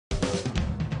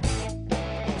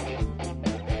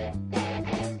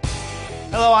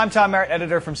Hello, I'm Tom Merritt,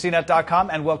 editor from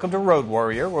CNET.com, and welcome to Road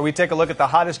Warrior, where we take a look at the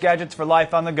hottest gadgets for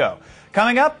life on the go.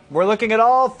 Coming up, we're looking at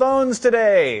all phones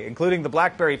today, including the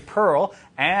BlackBerry Pearl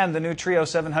and the new Treo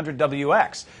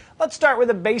 700WX. Let's start with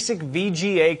a basic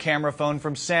VGA camera phone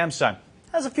from Samsung.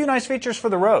 It has a few nice features for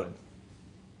the road.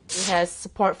 It has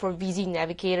support for VZ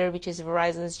Navigator, which is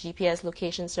Verizon's GPS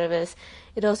location service.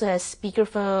 It also has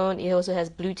speakerphone. It also has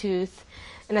Bluetooth.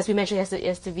 And as we mentioned, it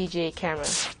has the VGA camera.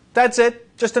 That's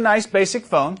it. Just a nice basic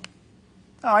phone.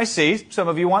 Oh, I see. Some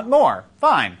of you want more.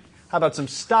 Fine. How about some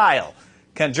style?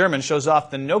 Ken German shows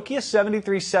off the Nokia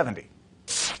 7370.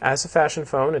 As a fashion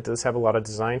phone, it does have a lot of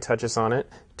design touches on it.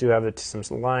 Do have some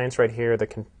lines right here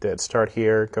that start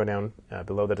here, go down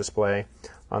below the display.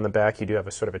 On the back, you do have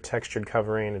a sort of a textured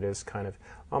covering. It is kind of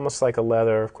almost like a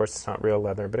leather. Of course, it's not real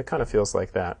leather, but it kind of feels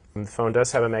like that. And the phone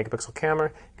does have a megapixel camera.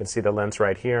 You can see the lens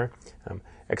right here.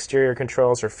 Exterior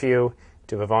controls are few.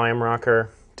 Do have a volume rocker,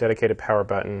 dedicated power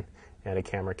button, and a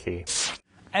camera key.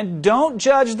 And don't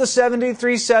judge the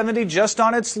 7370 just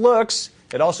on its looks.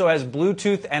 It also has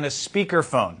Bluetooth and a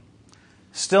speakerphone.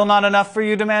 Still not enough for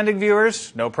you demanding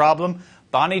viewers? No problem.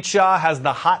 Bonnie Cha has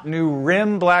the hot new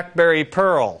RIM BlackBerry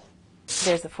Pearl.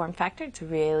 There's the form factor. It's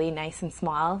really nice and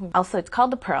small. Also, it's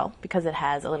called the Pearl because it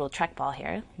has a little trackball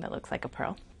here that looks like a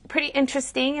pearl. Pretty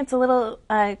interesting. It's a little,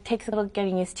 takes a little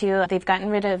getting used to. They've gotten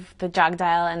rid of the jog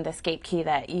dial and the escape key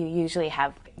that you usually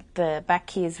have. The back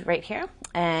key is right here,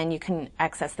 and you can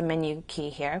access the menu key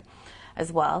here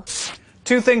as well.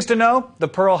 Two things to know. The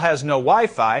Pearl has no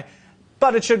Wi-Fi,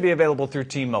 but it should be available through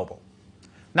T-Mobile.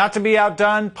 Not to be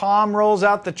outdone, Palm rolls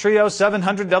out the Treo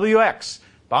 700WX.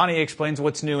 Bonnie explains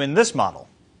what's new in this model.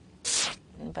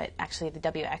 But actually the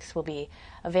WX will be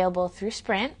available through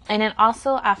Sprint. And it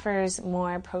also offers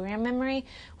more program memory,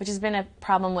 which has been a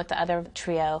problem with the other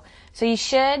Treo. So you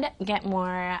should get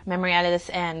more memory out of this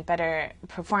and better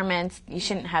performance. You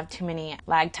shouldn't have too many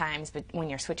lag times but when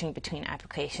you're switching between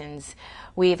applications.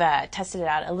 We've tested it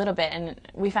out a little bit and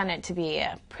we found it to be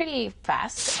pretty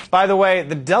fast. By the way,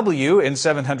 the W in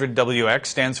 700WX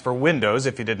stands for Windows,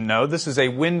 if you didn't know. This is a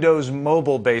Windows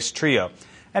mobile-based Treo.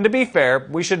 And to be fair,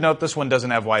 we should note this one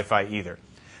doesn't have Wi-Fi either.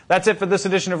 That's it for this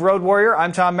edition of Road Warrior.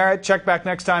 I'm Tom Merritt. Check back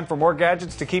next time for more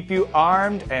gadgets to keep you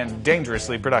armed and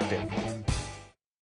dangerously productive.